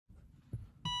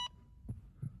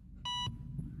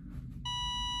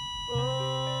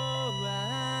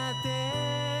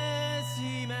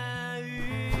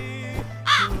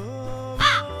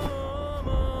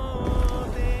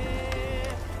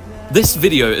This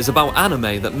video is about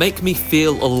anime that make me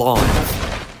feel alive.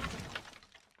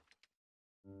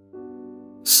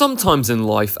 Sometimes in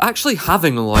life, actually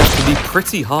having a life can be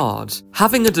pretty hard.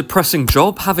 Having a depressing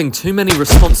job, having too many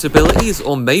responsibilities,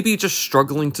 or maybe just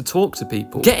struggling to talk to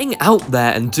people. Getting out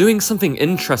there and doing something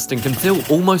interesting can feel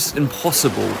almost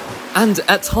impossible. And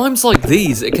at times like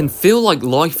these, it can feel like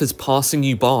life is passing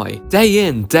you by. Day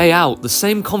in, day out, the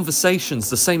same conversations,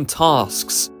 the same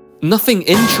tasks. Nothing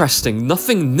interesting,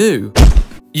 nothing new.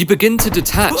 You begin to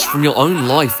detach from your own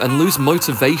life and lose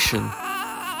motivation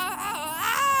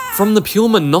from the pure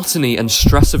monotony and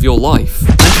stress of your life,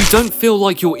 and you don't feel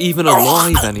like you're even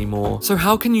alive anymore. So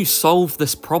how can you solve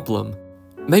this problem?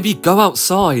 Maybe go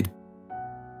outside,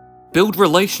 build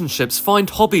relationships, find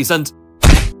hobbies, and...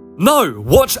 No!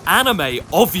 Watch anime,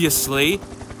 obviously!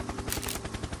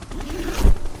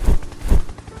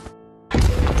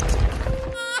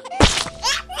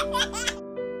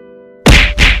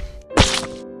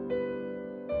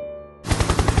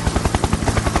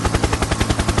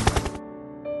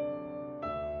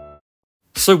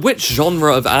 So which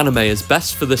genre of anime is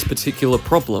best for this particular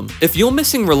problem? If you're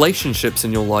missing relationships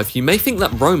in your life, you may think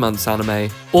that romance anime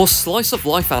or slice of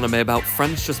life anime about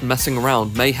friends just messing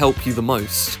around may help you the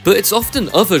most. But it's often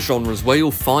other genres where you'll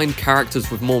find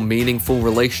characters with more meaningful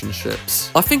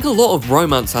relationships. I think a lot of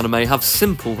romance anime have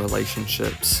simple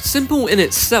relationships. Simple in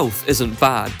itself isn't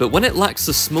bad, but when it lacks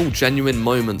the small genuine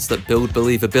moments that build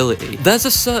believability, there's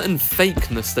a certain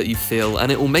fakeness that you feel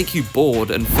and it will make you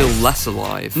bored and feel less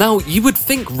alive. Now, you would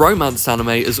think romance anime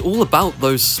is all about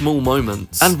those small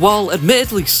moments, and while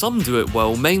admittedly some do it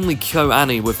well, mainly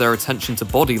KyoAni with their attention to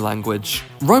body language,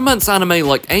 romance anime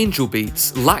like Angel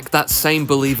Beats lack that same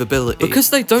believability because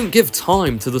they don't give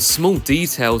time to the small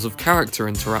details of character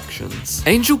interactions.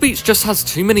 Angel Beats just has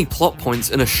too many plot points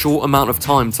in a short amount of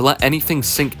time to let anything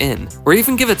sink in, or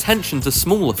even give attention to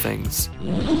smaller things.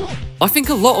 I think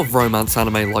a lot of romance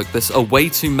anime like this are way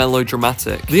too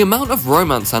melodramatic. The amount of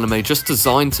romance anime just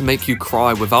designed to make you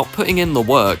cry without putting in the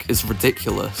work is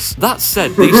ridiculous. That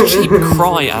said, these cheap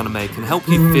cry anime can help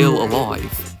you feel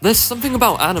alive. There's something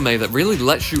about anime that really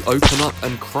lets you open up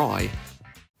and cry.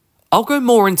 I'll go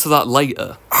more into that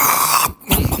later.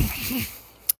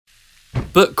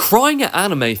 But crying at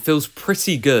anime feels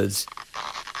pretty good.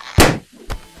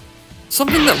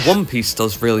 Something that One Piece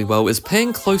does really well is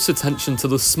paying close attention to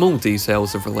the small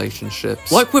details of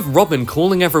relationships. Like with Robin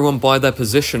calling everyone by their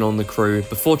position on the crew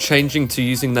before changing to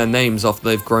using their names after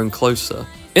they've grown closer.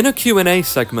 In a Q&A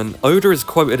segment, Oda is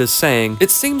quoted as saying,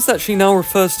 "It seems that she now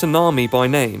refers to Nami by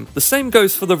name. The same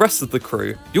goes for the rest of the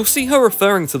crew. You'll see her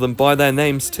referring to them by their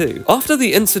names too." After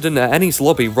the incident at Eni's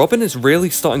lobby, Robin is really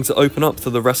starting to open up to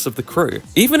the rest of the crew.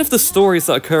 Even if the stories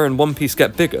that occur in One Piece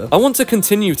get bigger, I want to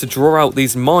continue to draw out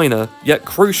these minor, yet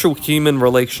crucial human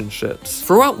relationships.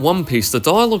 Throughout One Piece, the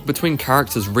dialogue between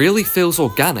characters really feels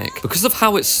organic because of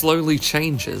how it slowly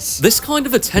changes. This kind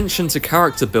of attention to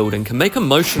character building can make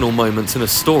emotional moments in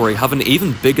a story have an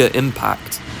even bigger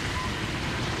impact.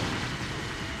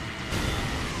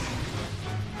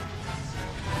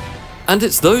 And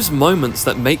it's those moments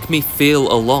that make me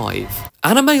feel alive.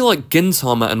 Anime like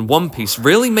Gintama and One Piece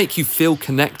really make you feel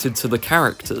connected to the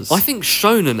characters. I think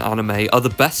Shounen anime are the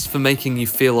best for making you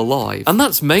feel alive, and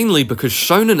that's mainly because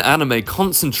Shounen anime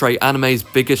concentrate anime's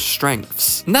biggest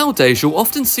strengths. Nowadays, you'll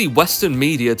often see Western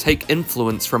media take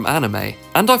influence from anime,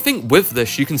 and I think with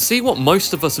this you can see what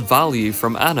most of us value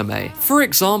from anime. For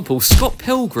example, Scott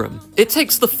Pilgrim. It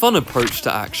takes the fun approach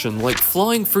to action, like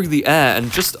flying through the air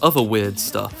and just other weird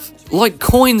stuff. Like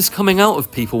coins coming out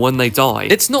of people when they die.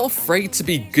 It's not afraid to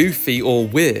be goofy or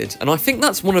weird, and I think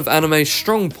that's one of anime's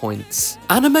strong points.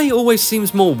 Anime always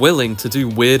seems more willing to do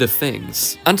weirder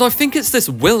things, and I think it's this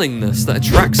willingness that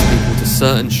attracts people to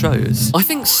certain shows. I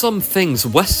think some things,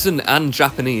 Western and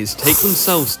Japanese, take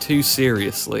themselves too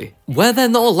seriously, where they're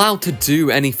not allowed to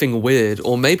do anything weird,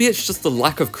 or maybe it's just the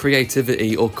lack of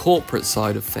creativity or corporate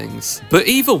side of things. But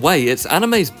either way, it's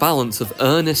anime's balance of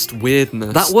earnest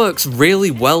weirdness that works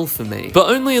really well for me, but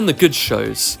only in the good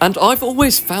shows. And I've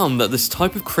always found that this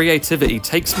type of creativity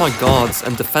takes my guards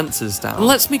and defenses down, and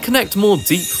lets me connect more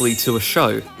deeply to a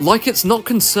show. Like it's not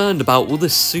concerned about all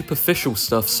this superficial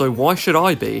stuff, so why should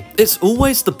I be? It's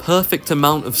always the perfect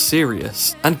amount of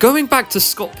serious. And going back to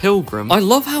Scott Pilgrim, I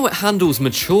love how it handles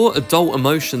mature adult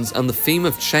emotions and the theme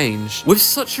of change with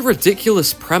such a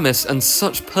ridiculous premise and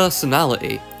such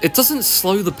personality. It doesn't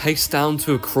slow the pace down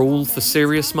to a crawl for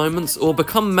serious moments or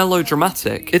become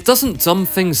melodramatic. It doesn't dumb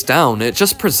things down, it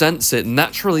just presents it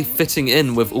naturally fitting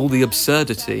in with all the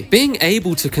absurdity. Being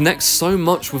able to connect so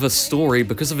much with a story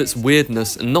because of its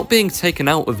weirdness and not being taken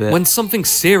out of it when something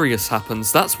serious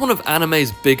happens, that's one of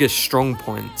anime's biggest strong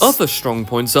points. Other strong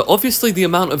points are obviously the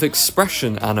amount of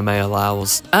expression anime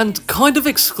allows, and kind of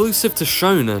exclusive to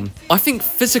shonen, I think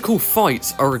physical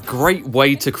fights are a great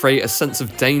way to create a sense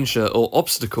of danger or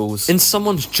obstacles in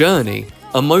someone's journey,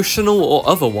 emotional or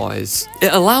otherwise.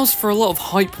 It allows for a lot of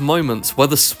hype moments where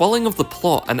the swelling of the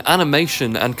plot and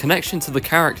animation and connection to the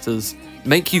characters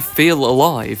make you feel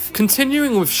alive.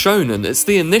 Continuing with shonen, it's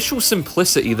the initial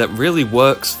simplicity that really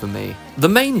works for me. The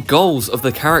main goals of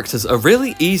the characters are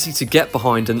really easy to get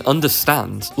behind and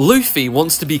understand. Luffy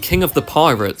wants to be king of the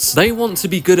pirates, they want to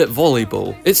be good at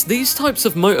volleyball. It's these types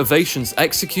of motivations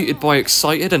executed by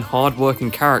excited and hardworking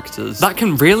characters that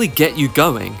can really get you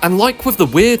going. And like with the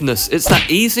weirdness, it's that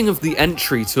easing of the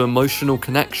entry to emotional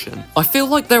connection. I feel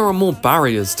like there are more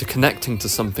barriers to connecting to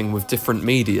something with different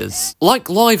medias. Like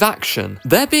live action,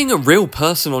 there being a real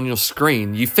person on your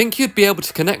screen, you think you'd be able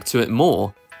to connect to it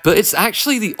more. But it's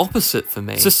actually the opposite for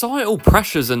me. Societal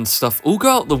pressures and stuff all go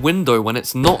out the window when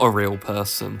it's not a real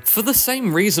person. For the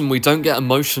same reason we don't get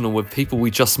emotional with people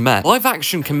we just met, live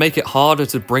action can make it harder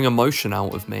to bring emotion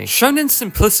out of me. Shonen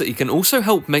simplicity can also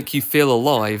help make you feel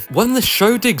alive when the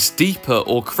show digs deeper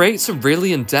or creates a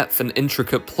really in-depth and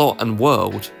intricate plot and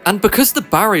world. And because the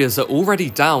barriers are already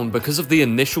down because of the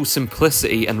initial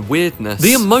simplicity and weirdness,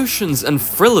 the emotions and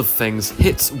thrill of things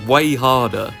hits way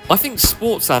harder. I think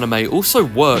sports anime also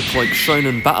works like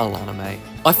shonen battle anime.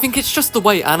 I think it's just the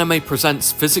way anime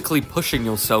presents physically pushing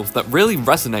yourself that really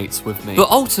resonates with me. But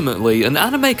ultimately, an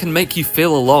anime can make you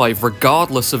feel alive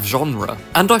regardless of genre.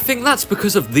 And I think that's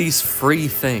because of these three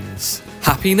things: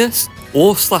 happiness,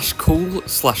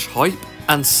 awe/cool/hype,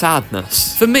 and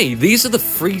sadness. For me, these are the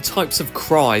three types of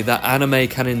cry that anime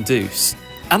can induce.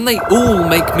 And they all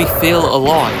make me feel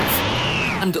alive.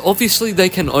 And obviously they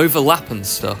can overlap and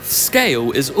stuff.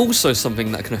 Scale is also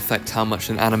something that can affect how much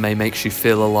an anime makes you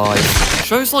feel alive.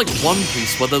 Shows like One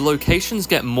Piece, where the locations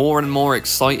get more and more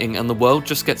exciting and the world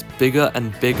just gets bigger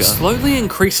and bigger. Slowly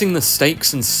increasing the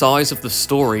stakes and size of the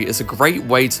story is a great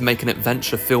way to make an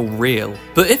adventure feel real.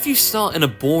 But if you start in a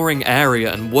boring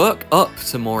area and work up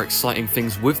to more exciting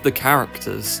things with the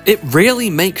characters, it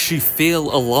really makes you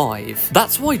feel alive.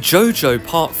 That's why JoJo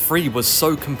Part 3 was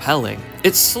so compelling.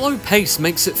 Its slow pace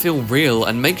makes it feel real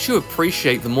and makes you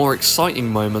appreciate the more exciting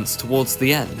moments towards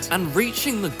the end, and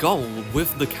reaching the goal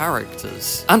with the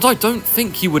characters. And I don't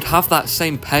think you would have that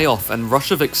same payoff and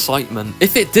rush of excitement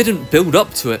if it didn't build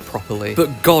up to it properly.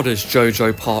 But god is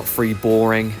JoJo Part 3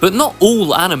 boring. But not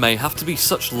all anime have to be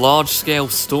such large-scale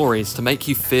stories to make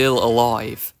you feel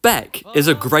alive. Beck is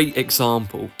a great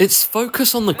example. Its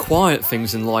focus on the quiet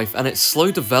things in life and its slow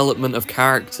development of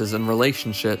characters and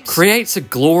relationships creates a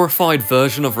glorified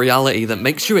version of reality that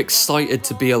makes you excited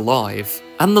to be alive.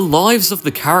 And the lives of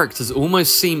the characters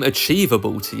almost seem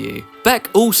achievable to you. Beck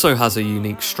also has a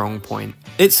unique strong point: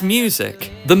 its music.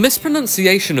 The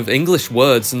mispronunciation of English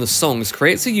words in the songs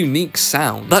creates a unique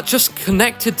sound that just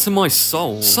connected to my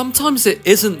soul. Sometimes it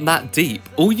isn't that deep.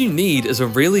 All you need is a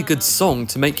really good song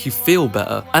to make you feel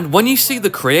better. And when you see the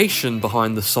creation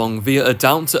behind the song via a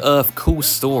down-to-earth cool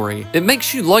story, it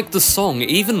makes you like the song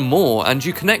even more and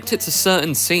you connect it to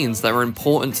certain scenes that are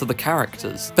important to the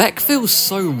characters. Beck feels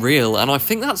so real, and I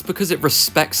think that's because it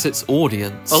respects its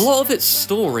audience. A lot of its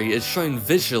story is shown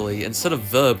visually instead of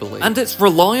verbally, and its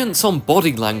reliance on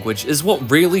body language is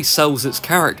what really sells its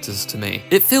characters to me.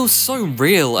 It feels so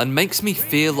real and makes me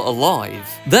feel alive.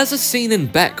 There's a scene in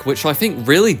Beck which I think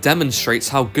really demonstrates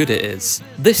how good it is.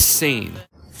 This scene.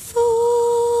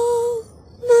 Full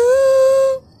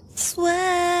moon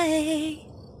sway,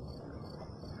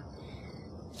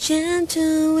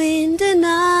 gentle wind and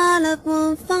all of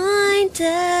one fine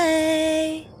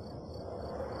day.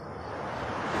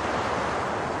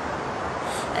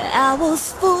 I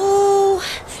was fool,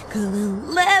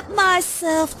 couldn't let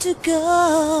myself to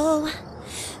go,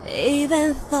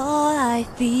 even though I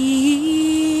feel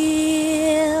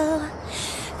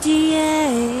the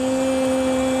end.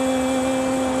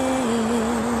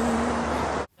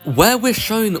 Where we're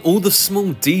shown all the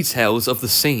small details of the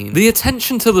scene. The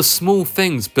attention to the small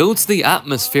things builds the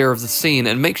atmosphere of the scene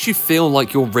and makes you feel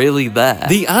like you're really there.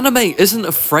 The anime isn't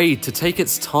afraid to take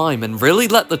its time and really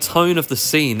let the tone of the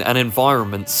scene and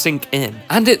environment sink in.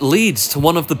 And it leads to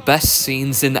one of the best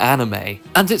scenes in anime.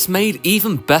 And it's made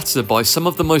even better by some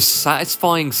of the most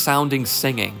satisfying sounding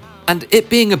singing, and it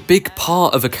being a big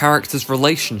part of a character's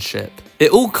relationship. It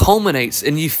all culminates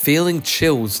in you feeling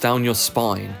chills down your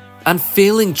spine and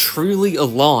feeling truly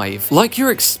alive, like you're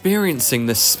experiencing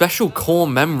this special core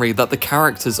memory that the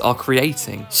characters are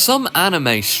creating. Some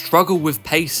anime struggle with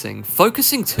pacing,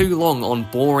 focusing too long on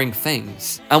boring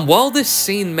things. And while this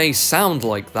scene may sound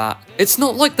like that, it's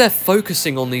not like they're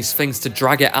focusing on these things to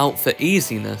drag it out for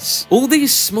easiness. All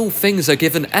these small things are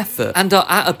given effort and are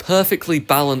at a perfectly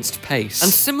balanced pace.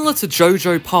 And similar to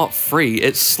JoJo Part 3,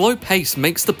 its slow pace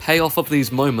makes the payoff of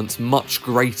these moments much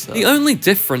greater. The only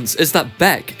difference is that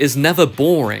Beck is never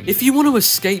boring. If you want to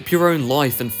escape your own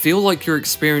life and feel like you're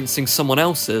experiencing someone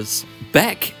else's,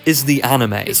 Beck is the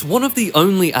anime. It's one of the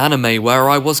only anime where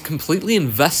I was completely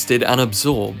invested and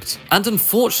absorbed. And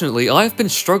unfortunately, I have been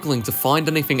struggling to find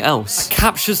anything else that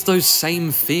captures those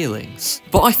same feelings.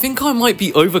 But I think I might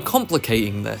be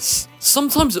overcomplicating this.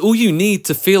 Sometimes all you need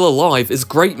to feel alive is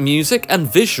great music and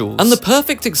visuals. And the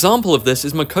perfect example of this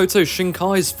is Makoto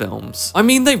Shinkai's films. I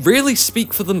mean, they really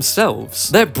speak for themselves.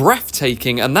 They're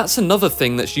breathtaking, and that's another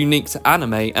thing that's unique to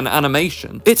anime and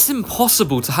animation. It's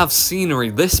impossible to have scenery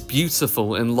this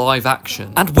beautiful in live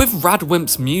action. And with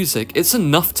Radwimp's music, it's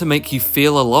enough to make you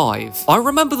feel alive. I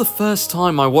remember the first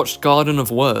time I watched Garden of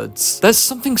Words. There's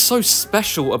something so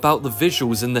special about the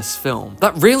visuals in this film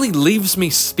that really leaves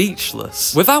me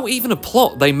speechless. Without even a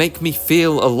plot, they make me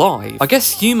feel alive. I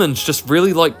guess humans just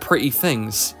really like pretty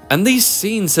things, and these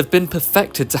scenes have been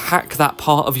perfected to hack that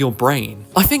part of your brain.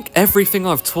 I think everything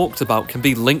I've talked about can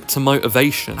be linked to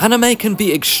motivation. Anime can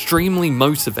be extremely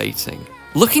motivating.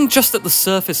 Looking just at the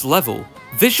surface level,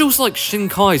 visuals like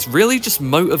Shinkai's really just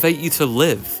motivate you to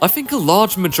live. I think a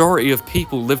large majority of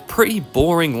people live pretty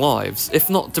boring lives, if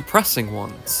not depressing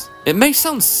ones. It may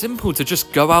sound simple to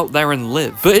just go out there and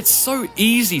live, but it's so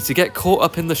easy to get caught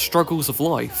up in the struggles of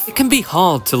life. It can be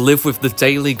hard to live with the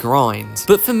daily grind,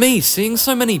 but for me, seeing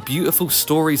so many beautiful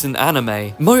stories in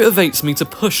anime motivates me to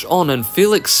push on and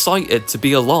feel excited to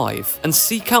be alive, and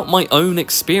seek out my own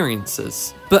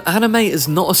experiences. But anime is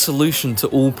not a solution to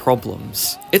all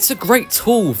problems. It's a great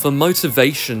tool for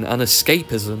motivation and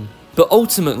escapism, but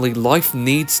ultimately life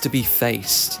needs to be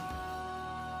faced.